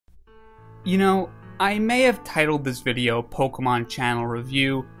You know, I may have titled this video Pokemon Channel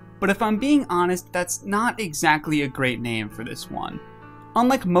Review, but if I'm being honest, that's not exactly a great name for this one.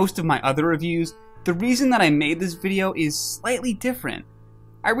 Unlike most of my other reviews, the reason that I made this video is slightly different.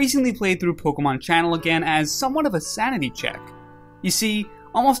 I recently played through Pokemon Channel again as somewhat of a sanity check. You see,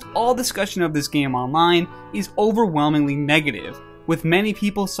 almost all discussion of this game online is overwhelmingly negative, with many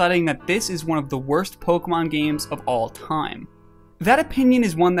people citing that this is one of the worst Pokemon games of all time. That opinion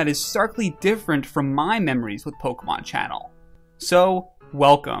is one that is starkly different from my memories with Pokemon Channel. So,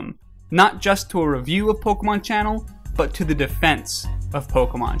 welcome, not just to a review of Pokemon Channel, but to the defense of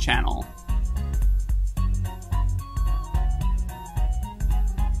Pokemon Channel.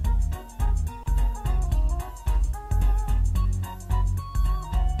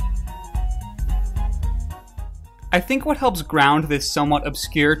 I think what helps ground this somewhat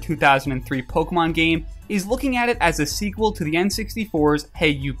obscure 2003 Pokemon game is looking at it as a sequel to the N64's Hey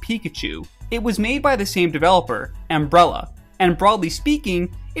You Pikachu. It was made by the same developer, Umbrella, and broadly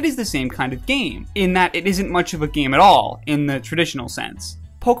speaking, it is the same kind of game, in that it isn't much of a game at all, in the traditional sense.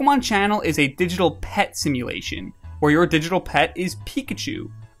 Pokemon Channel is a digital pet simulation, where your digital pet is Pikachu,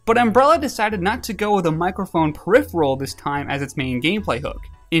 but Umbrella decided not to go with a microphone peripheral this time as its main gameplay hook.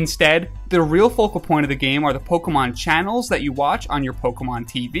 Instead, the real focal point of the game are the Pokemon channels that you watch on your Pokemon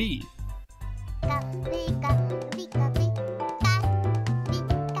TV.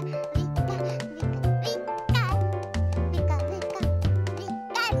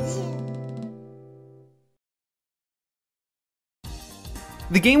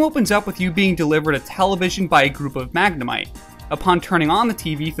 The game opens up with you being delivered a television by a group of Maddmike. Upon turning on the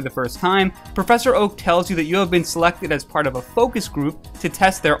TV for the first time, Professor Oak tells you that you have been selected as part of a focus group to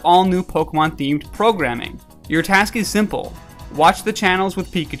test their all-new Pokemon-themed programming. Your task is simple: watch the channels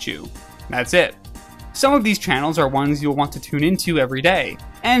with Pikachu. That's it. Some of these channels are ones you'll want to tune into every day,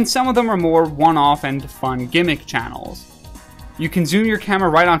 and some of them are more one-off and fun gimmick channels. You can zoom your camera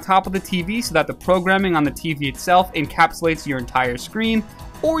right on top of the TV so that the programming on the TV itself encapsulates your entire screen,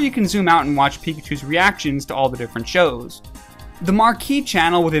 or you can zoom out and watch Pikachu's reactions to all the different shows. The marquee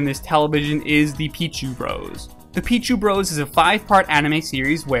channel within this television is the Pichu Bros. The Pichu Bros is a 5-part anime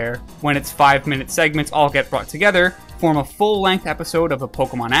series where, when its 5-minute segments all get brought together, form a full-length episode of a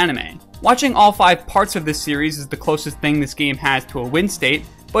Pokemon anime. Watching all 5 parts of this series is the closest thing this game has to a win state,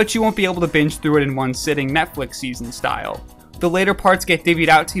 but you won't be able to binge through it in one sitting Netflix season style. The later parts get divvied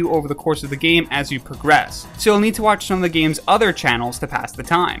out to you over the course of the game as you progress, so you'll need to watch some of the game's other channels to pass the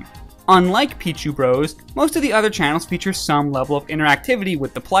time. Unlike Pichu Bros, most of the other channels feature some level of interactivity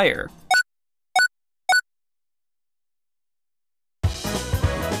with the player.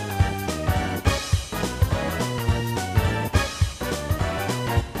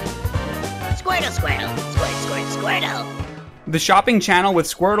 Squirtle, Squirtle, Squirtle. The shopping channel with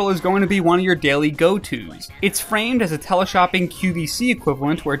Squirtle is going to be one of your daily go-tos. It's framed as a teleshopping QVC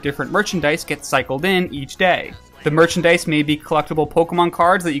equivalent where different merchandise gets cycled in each day. The merchandise may be collectible Pokemon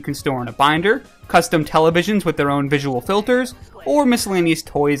cards that you can store in a binder, custom televisions with their own visual filters, or miscellaneous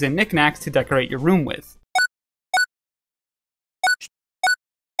toys and knickknacks to decorate your room with.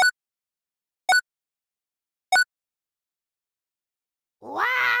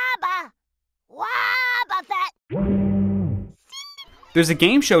 There's a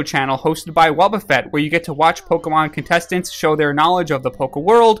game show channel hosted by Wobbuffet where you get to watch Pokemon contestants show their knowledge of the Poke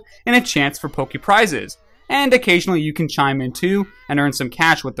World and a chance for Poke Prizes. And occasionally you can chime in too and earn some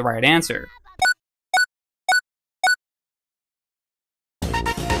cash with the right answer.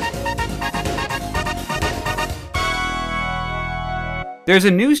 There's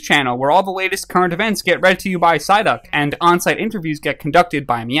a news channel where all the latest current events get read to you by Psyduck, and on-site interviews get conducted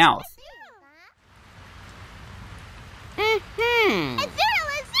by Meowth. A zero!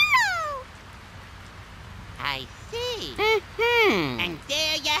 I see. And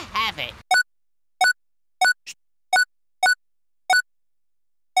there you have it.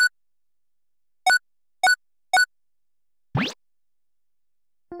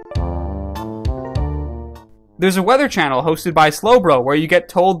 There's a weather channel hosted by Slowbro where you get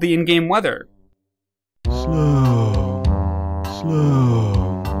told the in-game weather. Slow.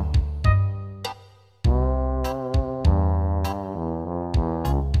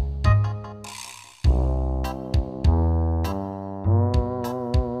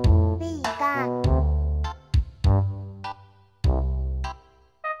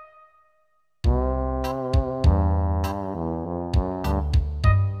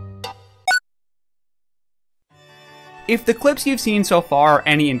 If the clips you've seen so far are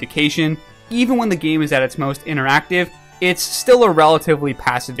any indication, even when the game is at its most interactive, it's still a relatively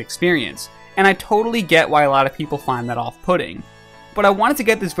passive experience, and I totally get why a lot of people find that off-putting. but I wanted to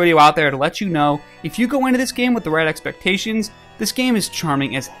get this video out there to let you know, if you go into this game with the right expectations, this game is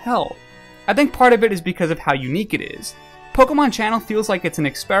charming as hell. I think part of it is because of how unique it is. Pokemon Channel feels like it's an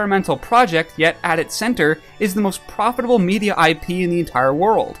experimental project, yet at its center is the most profitable media IP in the entire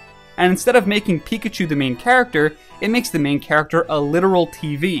world. And instead of making Pikachu the main character, it makes the main character a literal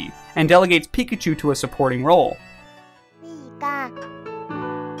TV, and delegates Pikachu to a supporting role.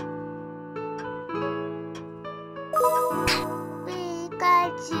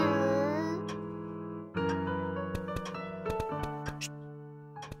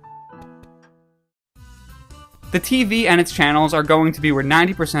 The TV and its channels are going to be where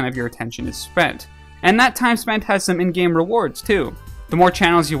 90% of your attention is spent, and that time spent has some in-game rewards too. The more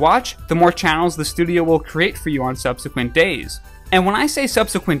channels you watch, the more channels the studio will create for you on subsequent days. And when I say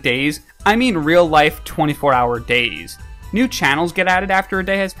subsequent days, I mean real-life 24-hour days. New channels get added after a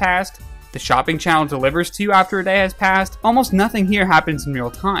day has passed, the shopping channel delivers to you after a day has passed. Almost nothing here happens in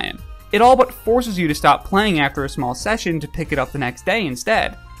real time. It all but forces you to stop playing after a small session to pick it up the next day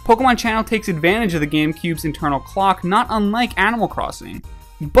instead. Pokemon Channel takes advantage of the GameCube's internal clock, not unlike Animal Crossing.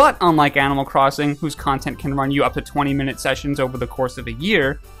 But unlike Animal Crossing, whose content can run you up to 20-minute sessions over the course of a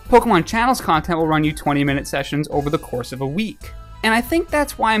year, Pokemon Channel's content will run you 20-minute sessions over the course of a week. And I think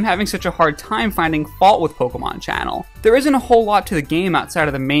that's why I'm having such a hard time finding fault with Pokemon Channel. There isn't a whole lot to the game outside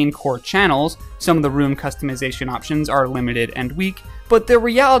of the main core channels. Some of the room customization options are limited and weak, but the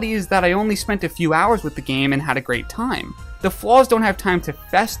reality is that I only spent a few hours with the game and had a great time. The flaws don't have time to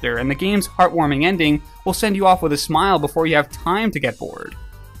fester, and the game's heartwarming ending will send you off with a smile before you have time to get bored.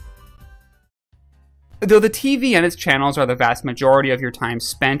 Though the TV and its channels are the vast majority of your time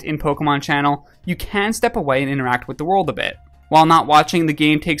spent in Pokemon Channel, you can step away and interact with the world a bit. While not watching, the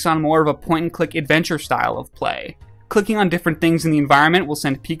game takes on more of a point-and-click adventure style of play. Clicking on different things in the environment will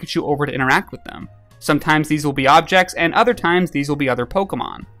send Pikachu over to interact with them. Sometimes these will be objects, and other times these will be other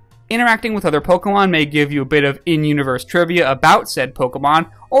Pokemon. Interacting with other Pokemon may give you a bit of in-universe trivia about said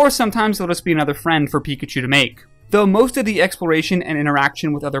Pokemon, or sometimes it'll just be another friend for Pikachu to make. Though most of the exploration and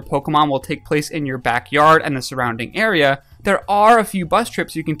interaction with other Pokemon will take place in your backyard and the surrounding area, there are a few bus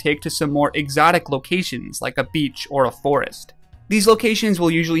trips you can take to some more exotic locations, like a beach or a forest. These locations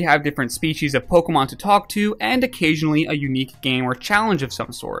will usually have different species of Pokemon to talk to, and occasionally a unique game or challenge of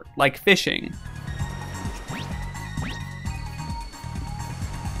some sort, like fishing.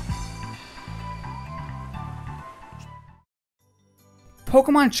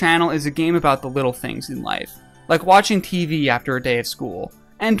 Pokemon Channel is a game about the little things in life, like watching TV after a day of school,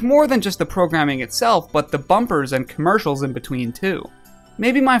 and more than just the programming itself, but the bumpers and commercials in between too.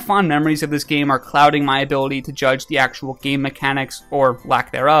 Maybe my fond memories of this game are clouding my ability to judge the actual game mechanics, or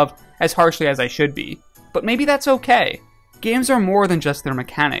lack thereof, as harshly as I should be, but maybe that's okay. Games are more than just their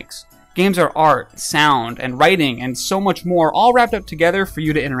mechanics. Games are art, sound, and writing, and so much more, all wrapped up together for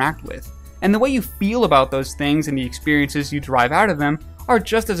you to interact with. And the way you feel about those things and the experiences you derive out of them are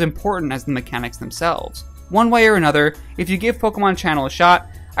just as important as the mechanics themselves. One way or another, if you give Pokemon Channel a shot,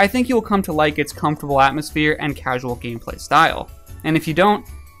 I think you will come to like its comfortable atmosphere and casual gameplay style. And if you don't,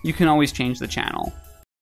 you can always change the channel.